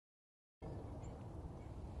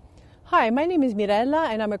Hi, my name is Mirella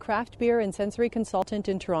and I'm a craft beer and sensory consultant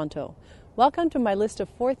in Toronto. Welcome to my list of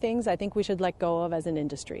 4 things I think we should let go of as an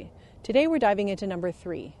industry. Today we're diving into number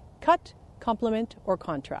 3, cut, complement, or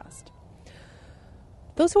contrast.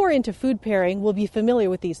 Those who are into food pairing will be familiar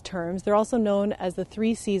with these terms. They're also known as the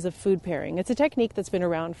 3 C's of food pairing. It's a technique that's been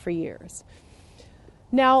around for years.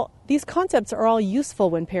 Now, these concepts are all useful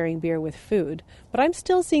when pairing beer with food, but I'm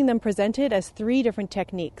still seeing them presented as 3 different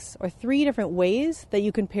techniques or 3 different ways that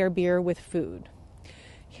you can pair beer with food.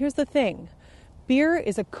 Here's the thing. Beer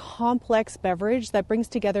is a complex beverage that brings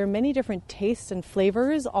together many different tastes and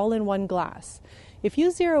flavors all in one glass. If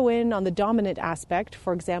you zero in on the dominant aspect,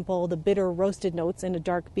 for example, the bitter roasted notes in a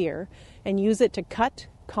dark beer, and use it to cut,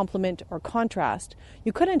 complement, or contrast,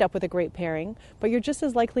 you could end up with a great pairing, but you're just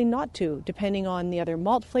as likely not to, depending on the other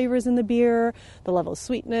malt flavors in the beer, the level of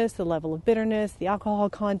sweetness, the level of bitterness, the alcohol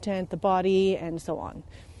content, the body, and so on.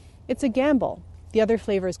 It's a gamble. The other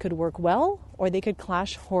flavors could work well, or they could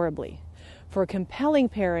clash horribly. For a compelling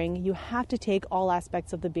pairing, you have to take all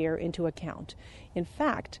aspects of the beer into account. In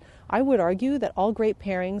fact, I would argue that all great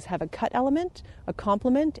pairings have a cut element, a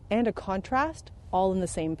complement, and a contrast, all in the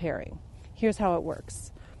same pairing. Here's how it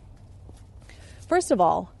works. First of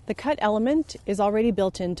all, the cut element is already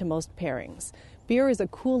built into most pairings. Beer is a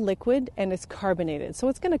cool liquid and it's carbonated, so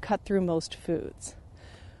it's going to cut through most foods.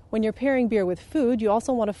 When you're pairing beer with food, you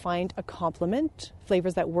also want to find a complement,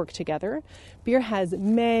 flavors that work together. Beer has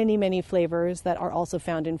many flavors that are also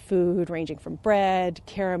found in food, ranging from bread,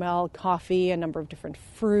 caramel, coffee, a number of different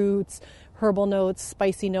fruits, herbal notes,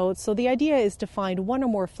 spicy notes. So the idea is to find one or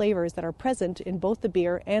more flavors that are present in both the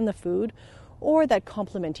beer and the food, or that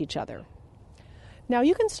complement each other. Now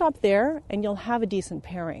you can stop there and you'll have a decent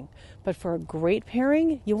pairing, but for a great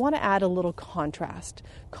pairing, you want to add a little contrast.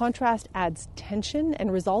 Contrast adds tension and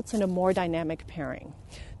results in a more dynamic pairing.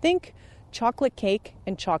 Think chocolate cake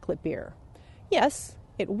and chocolate beer. Yes,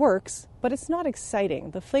 it works, but it's not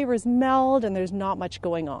exciting. The flavors meld and there's not much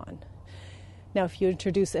going on. Now if you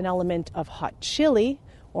introduce an element of hot chili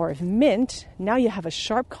or of mint, now you have a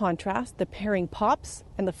sharp contrast, the pairing pops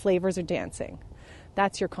and the flavors are dancing.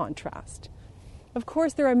 That's your contrast. Of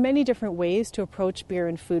course, there are many different ways to approach beer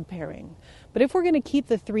and food pairing, but if we're going to keep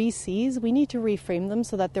the 3 C's, we need to reframe them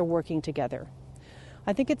so that they're working together.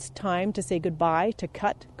 I think it's time to say goodbye to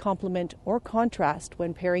cut, complement, or contrast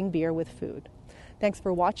when pairing beer with food. Thanks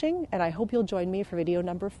for watching, and I hope you'll join me for video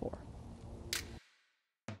number 4.